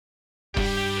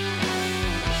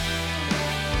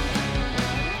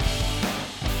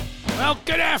Well,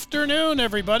 good afternoon,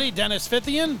 everybody. Dennis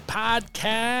Fithian,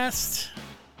 podcast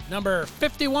number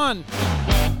 51.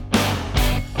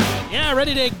 Yeah,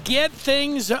 ready to get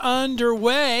things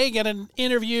underway. Got an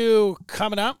interview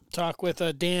coming up. Talk with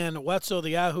Dan Wetzel,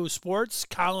 the Yahoo Sports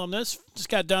columnist. Just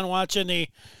got done watching the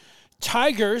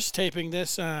Tigers, taping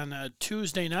this on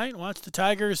Tuesday night. Watched the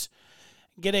Tigers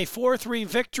get a 4-3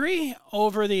 victory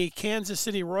over the Kansas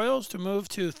City Royals to move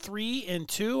to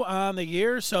 3-2 on the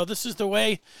year. So this is the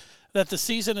way that the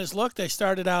season has looked. They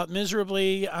started out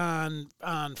miserably on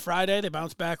Friday. They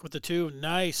bounced back with the two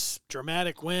nice,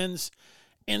 dramatic wins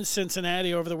in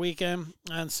Cincinnati over the weekend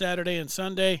on Saturday and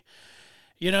Sunday.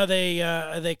 You know,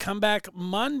 they come back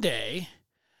Monday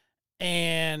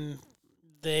and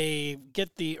they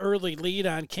get the early lead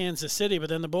on Kansas City, but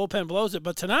then the bullpen blows it.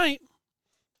 But tonight,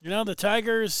 you know, the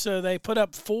Tigers, they put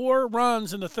up 4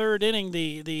 runs in the third inning.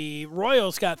 The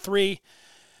Royals got 3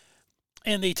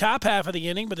 in the top half of the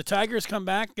inning, but the Tigers come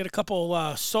back, get a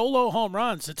couple solo home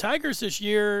runs. The Tigers this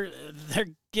year, they're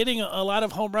getting a lot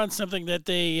of home runs, something that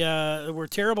they were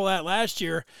terrible at last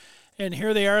year. And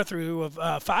here they are through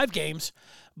 5 games,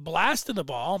 blasting the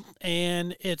ball.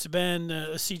 And it's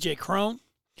been C.J. Cron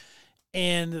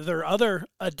and their other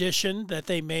addition that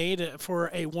they made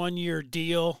for a 1-year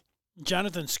deal,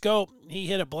 Jonathan Scope. He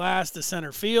hit a blast to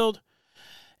center field,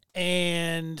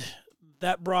 and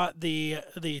that brought the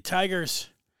Tigers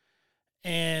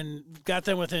and got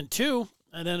them within 2.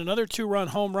 And then another 2-run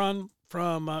home run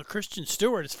from Christian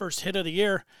Stewart, his first hit of the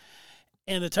year.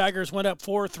 And the Tigers went up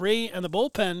 4-3, and the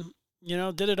bullpen, you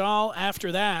know, did it all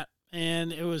after that.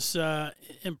 And it was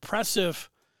impressive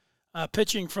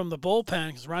pitching from the bullpen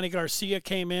because Ronnie Garcia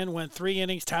came in, went 3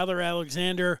 innings, Tyler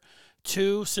Alexander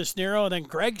 2, Cisnero, and then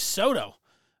Greg Soto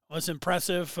was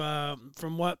impressive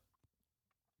from what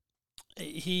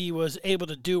he was able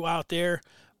to do out there,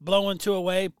 blowing 2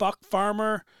 away. Buck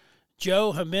Farmer,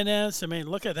 Joe Jimenez. I mean,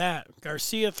 look at that.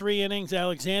 Garcia 3 innings,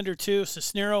 Alexander 2,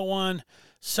 Cisnero 1,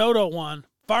 Soto 1,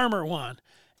 Farmer 1,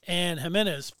 and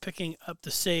Jimenez picking up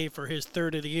the save for his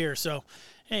 3rd of the year. So,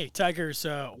 hey, Tigers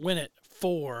win it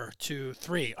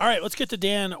 4-3. All right, let's get to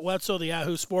Dan Wetzel, the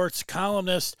Yahoo Sports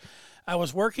columnist. I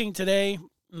was working today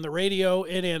on the radio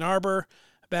in Ann Arbor,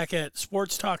 back at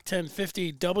Sports Talk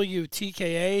 1050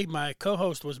 WTKA. My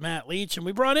co-host was Matt Leach, and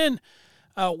we brought in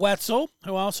Wetzel,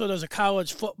 who also does a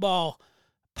college football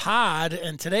pod.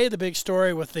 And today the big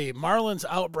story with the Marlins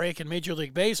outbreak in Major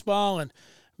League Baseball and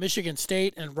Michigan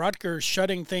State and Rutgers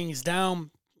shutting things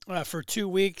down for 2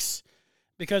 weeks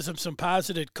because of some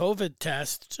positive COVID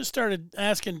tests. Just started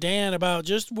asking Dan about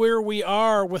just where we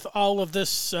are with all of this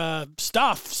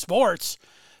stuff, sports,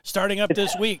 starting up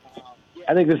this week.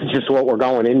 I think this is just what we're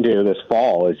going into this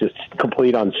fall, is just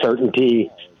complete uncertainty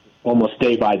almost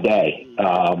day by day.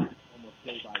 The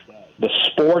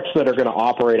sports that are going to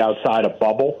operate outside a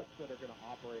bubble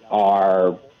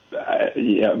are,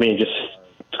 just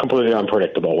completely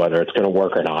unpredictable whether it's going to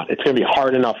work or not. It's going to be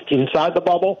hard enough inside the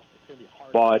bubble,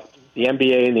 but the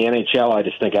NBA and the NHL, I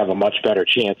just think, have a much better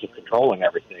chance of controlling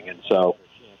everything. And so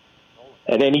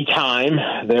at any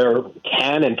time, there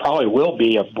can and probably will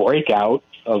be a breakout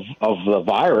of the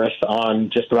virus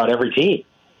on just about every team.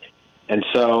 And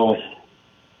so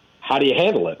how do you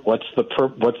handle it? What's the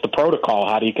protocol?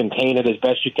 How do you contain it as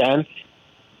best you can?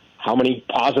 How many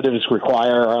positives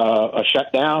require a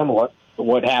shutdown?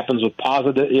 What happens with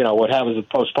what happens with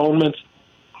postponements?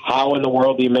 How in the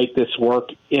world do you make this work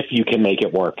if you can make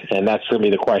it work? And that's going to be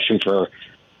the question for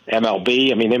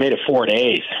MLB. I mean, they made it 4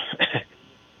 days.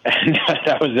 And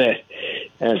that was it.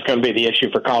 And it's going to be the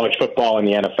issue for college football and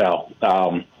the NFL.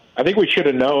 I think we should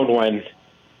have known when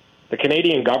the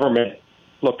Canadian government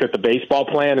looked at the baseball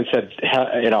plan and said,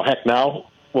 heck no,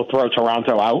 we'll throw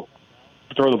Toronto out,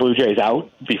 throw the Blue Jays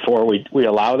out before we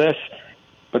allow this.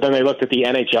 But then they looked at the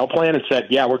NHL plan and said,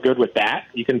 yeah, we're good with that.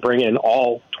 You can bring in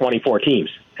all 24 teams,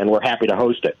 and we're happy to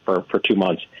host it for 2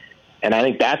 months. And I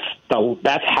think that's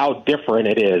how different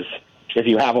it is if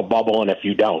you have a bubble and if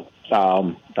you don't.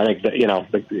 I think that, you're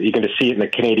going to see it in the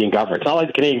Canadian government. It's not like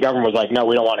the Canadian government was like, no,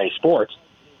 we don't want any sports.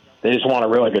 They just want a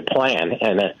really good plan.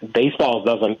 And baseball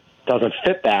doesn't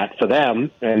fit that for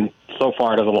them. And so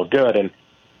far it doesn't look good. And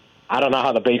I don't know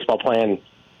how the baseball plan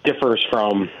differs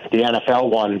from the NFL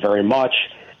one very much.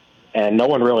 And no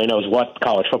one really knows what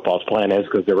college football's plan is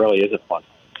because there really isn't one.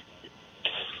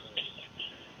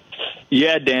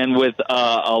 Yeah, Dan, with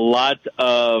a lot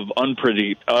of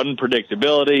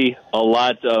unpredictability, a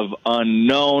lot of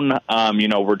unknown,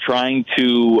 we're trying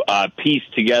to piece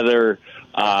together,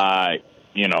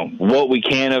 what we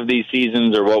can of these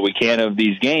seasons or what we can of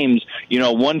these games.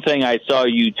 One thing I saw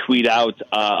you tweet out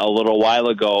a little while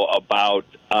ago about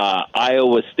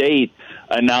Iowa State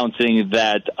announcing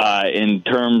that in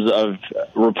terms of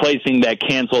replacing that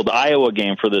canceled Iowa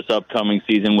game for this upcoming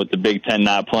season with the Big Ten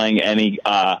not playing any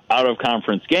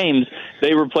out-of-conference games,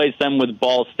 they replaced them with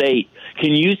Ball State.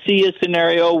 Can you see a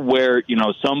scenario where,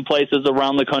 some places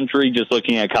around the country, just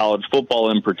looking at college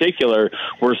football in particular,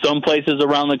 where some places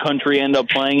around the country end up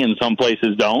playing and some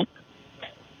places don't?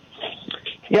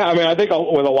 Yeah, I think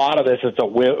with a lot of this, it's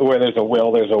where there's a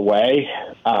will, there's a way.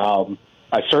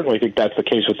 I certainly think that's the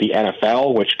case with the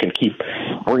NFL, which can keep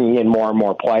bringing in more and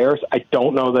more players. I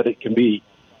don't know that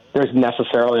there's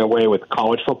necessarily a way with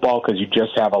college football because you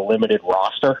just have a limited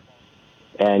roster,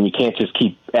 and you can't just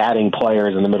keep adding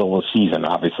players in the middle of the season,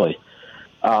 obviously.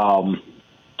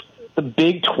 The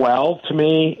Big 12, to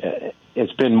me,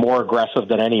 has been more aggressive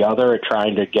than any other at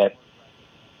trying to get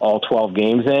all 12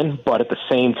 games in, but at the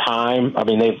same time,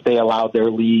 they allowed their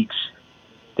leagues,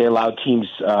 they allowed teams,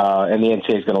 and the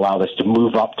NCAA is going to allow this to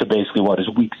move up to basically what is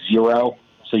week 0,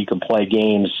 so you can play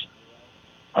games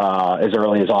as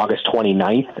early as August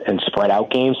 29th and spread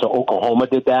out games. So Oklahoma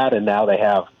did that, and now they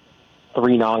have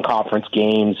 3 non-conference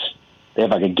games. They have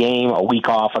like a game, a week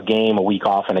off, a game, a week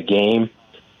off, and a game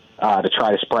to try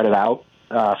to spread it out.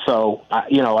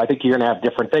 I think you're going to have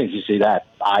different things. You see that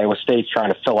Iowa State's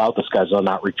trying to fill out the schedule,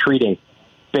 not retreating.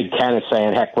 Big Ten is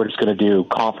saying, heck, we're just going to do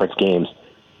conference games.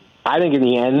 I think in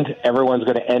the end, everyone's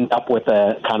going to end up with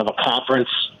a kind of a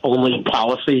conference-only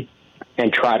policy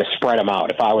and try to spread them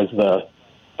out. If I was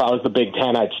the Big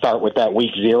Ten, I'd start with that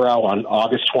week 0 on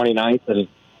August 29th and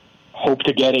hope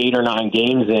to get 8 or 9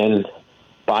 games in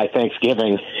by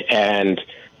Thanksgiving and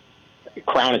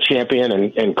crown a champion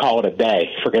and call it a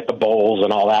day. Forget the bowls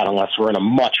and all that unless we're in a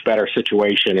much better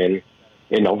situation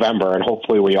in November, and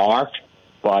hopefully we are.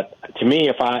 But to me,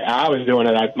 if I was doing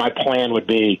it, my plan would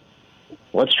be,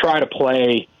 let's try to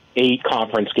play 8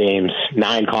 conference games,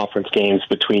 9 conference games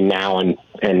between now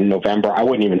and November. I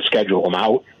wouldn't even schedule them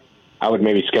out. I would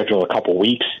maybe schedule a couple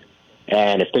weeks.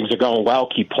 And if things are going well,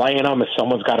 keep playing them. If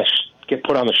someone's got to get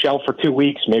put on the shelf for 2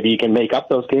 weeks, maybe you can make up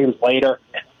those games later.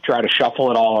 Try to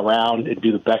shuffle it all around and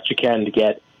do the best you can to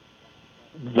get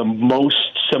the most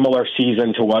similar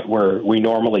season to what we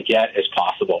normally get as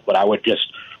possible. But I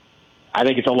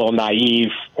think it's a little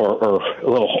naive or a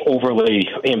little overly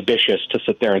ambitious to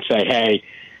sit there and say, hey,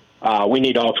 we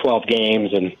need all 12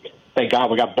 games, and thank God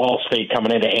we got Ball State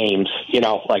coming into Ames.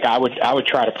 I would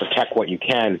try to protect what you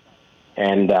can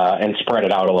and spread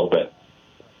it out a little bit.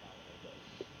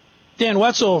 Dan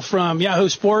Wetzel from Yahoo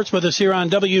Sports with us here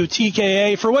on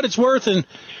WTKA. For what it's worth, and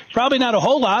probably not a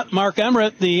whole lot, Mark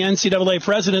Emmert, the NCAA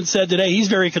president, said today he's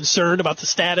very concerned about the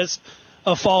status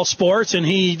of fall sports, and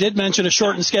he did mention a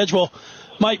shortened schedule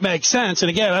might make sense.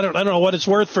 And again, I don't know what it's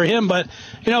worth for him, but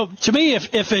to me,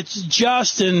 if it's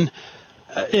just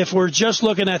if we're just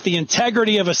looking at the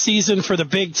integrity of a season for the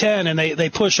Big Ten, and they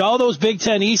push all those Big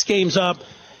Ten East games up,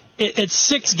 it's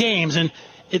 6 games, and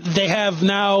they have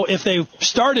now, if they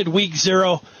started week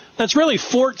 0, that's really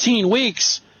 14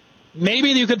 weeks.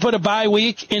 Maybe you could put a bye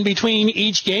week in between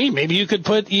each game. Maybe you could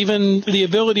put even the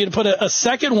ability to put a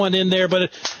second one in there.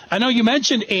 But I know you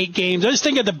mentioned 8 games. I just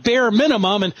think at the bare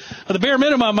minimum, and the bare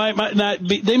minimum might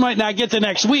not get to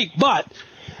next week. But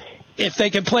if they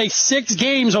can play 6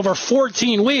 games over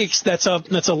 14 weeks, that's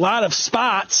a lot of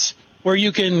spots where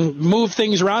you can move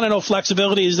things around. I know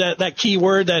flexibility is that key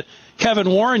word that Kevin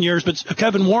Warren,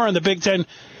 the Big Ten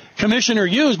commissioner,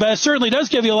 used, but it certainly does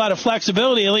give you a lot of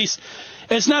flexibility. At least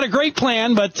it's not a great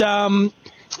plan, but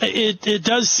it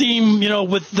does seem,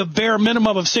 with the bare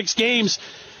minimum of 6 games,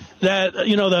 that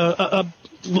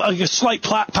a slight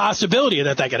possibility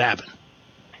that could happen.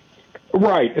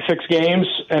 Right, 6 games,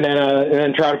 and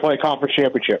then try to play a conference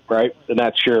championship, right? And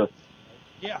that's your.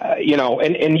 Yeah.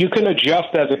 And you can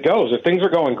adjust as it goes. If things are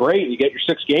going great, you get your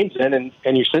 6 games in,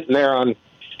 and you're sitting there on,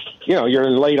 you're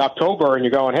in late October, and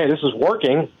you're going, hey, this is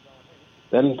working,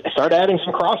 then start adding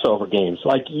some crossover games.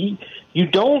 Like, you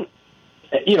don't,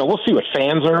 we'll see what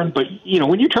fans earn, but,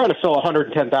 when you're trying to fill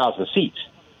 110,000 seats,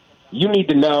 you need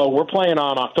to know we're playing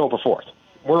on October 4th.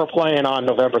 We're playing on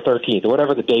November 13th, or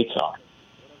whatever the dates are.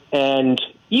 And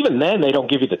even then, they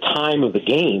don't give you the time of the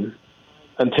game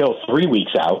until 3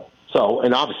 weeks out. So,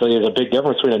 and obviously there's a big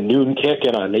difference between a noon kick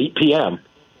and an 8 p.m.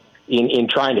 in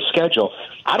trying to schedule.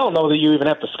 I don't know that you even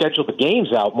have to schedule the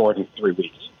games out more than 3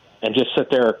 weeks and just sit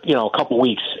there, a couple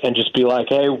weeks and just be like,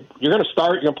 hey, you're going to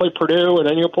start, you're going to play Purdue, and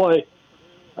then you'll play,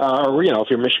 if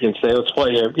you're Michigan State, let's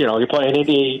play, you're playing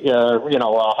Indy,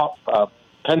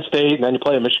 Penn State, and then you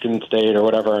play Michigan State or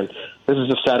whatever. And this is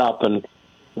the setup, and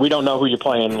we don't know who you're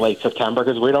playing in late September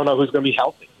because we don't know who's going to be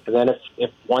healthy. And then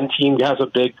if one team has a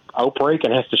big outbreak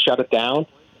and has to shut it down,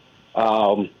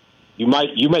 you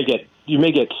may get you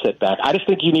may get sit back. I just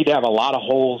think you need to have a lot of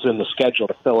holes in the schedule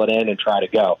to fill it in and try to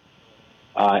go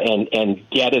and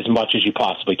get as much as you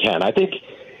possibly can. I think.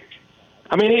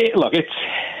 I mean, look,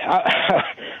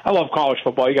 I love college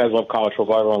football. You guys love college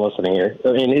football. Everyone listening here.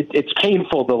 I mean, it's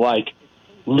painful to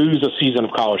lose a season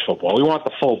of college football. We want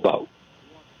the full boat.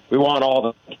 We want all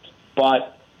the.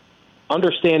 But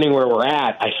understanding where we're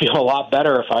at, I feel a lot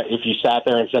better if you sat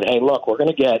there and said, "Hey, look, we're going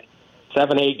to get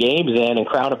 7-8 games in and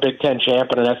crown a Big Ten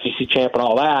champ and an SEC champ and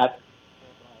all that."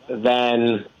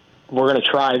 Then we're going to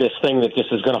try this thing that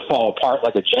just is going to fall apart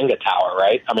like a Jenga tower,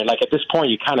 right? I mean, at this point,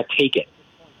 you kind of take it.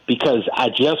 Because I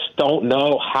just don't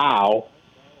know how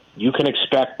you can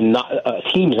expect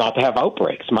teams not to have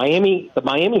outbreaks. The Miami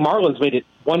Marlins made it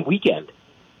one weekend.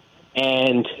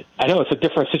 And I know it's a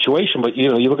different situation, but, you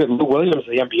look at Lou Williams of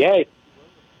the NBA,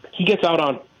 he gets out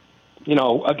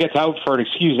for an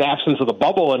excused absence of the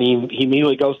bubble, and he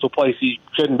immediately goes to a place he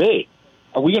shouldn't be.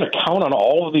 Are we going to count on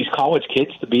all of these college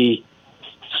kids to be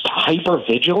hyper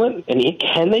vigilant? And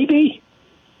can they be?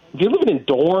 If you're living in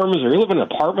dorms or you're living in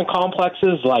apartment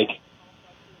complexes,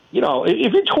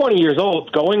 if you're 20 years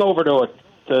old, going over to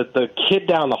the kid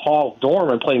down the hall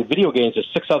dorm and playing video games with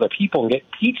 6 other people and getting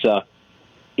pizza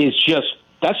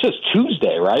that's just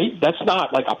Tuesday, right? That's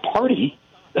not like a party.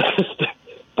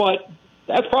 But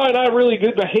that's probably not really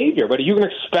good behavior. But are you going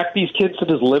to expect these kids to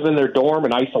just live in their dorm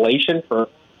in isolation for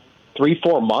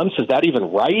 3-4 months? Is that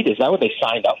even right? Is that what they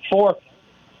signed up for?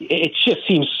 It just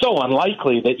seems so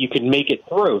unlikely that you can make it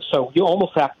through. So you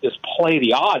almost have to just play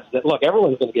the odds that, look,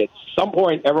 everyone's going to get – some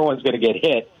point everyone's going to get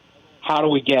hit. How do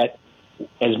we get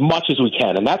as much as we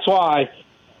can? And that's why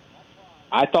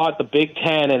I thought the Big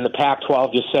Ten and the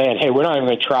Pac-12 just saying, hey, we're not even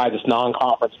going to try this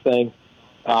non-conference thing.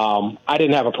 I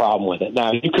didn't have a problem with it.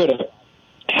 Now, you could have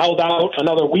held out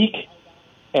another week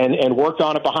and worked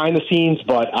on it behind the scenes,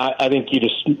 but I think you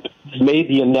just made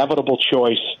the inevitable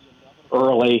choice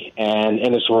early, and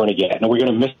it's what we're going to get. And we're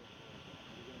going to miss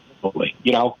it.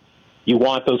 You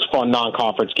want those fun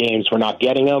non-conference games. We're not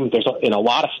getting them. In a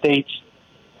lot of states,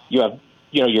 you have,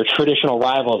 your traditional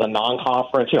rivals, a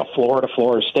non-conference, Florida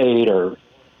State, or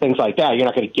things like that. You're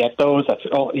not going to get those. That's,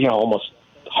 almost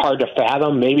hard to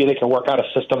fathom. Maybe they can work out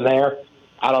a system there.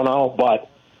 I don't know, but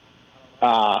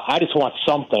I just want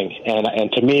something.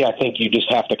 And to me, I think you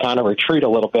just have to kind of retreat a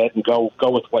little bit and go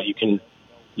with what you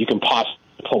can possibly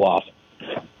pull off.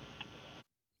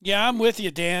 Yeah, I'm with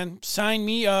you, Dan. Sign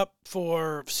me up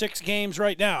for 6 games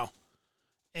right now,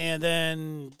 and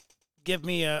then give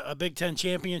me a Big Ten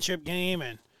championship game,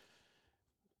 and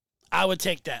I would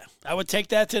take that. I would take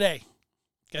that today.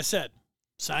 Like I said,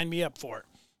 sign me up for it.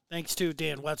 Thanks to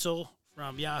Dan Wetzel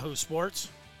from Yahoo Sports.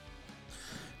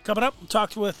 Coming up, we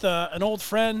talked with an old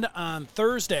friend on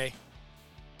Thursday.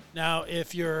 Now,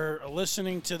 if you're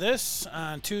listening to this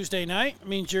on Tuesday night, it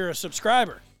means you're a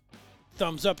subscriber.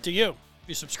 Thumbs up to you. If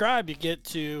you subscribe, you get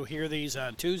to hear these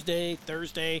on Tuesday,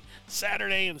 Thursday,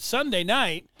 Saturday, and Sunday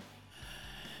night.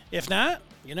 If not,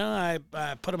 I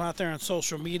put them out there on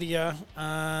social media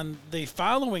on the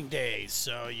following days.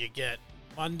 So you get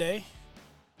Monday,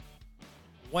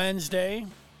 Wednesday,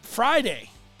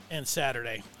 Friday, and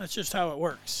Saturday. That's just how it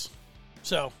works.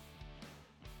 So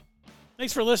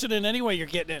thanks for listening anyway you're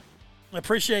getting it. I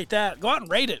appreciate that. Go out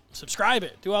and rate it, subscribe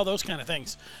it, do all those kind of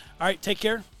things. All right, take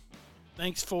care.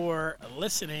 Thanks for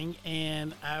listening,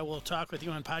 and I will talk with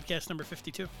you on podcast number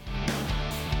 52.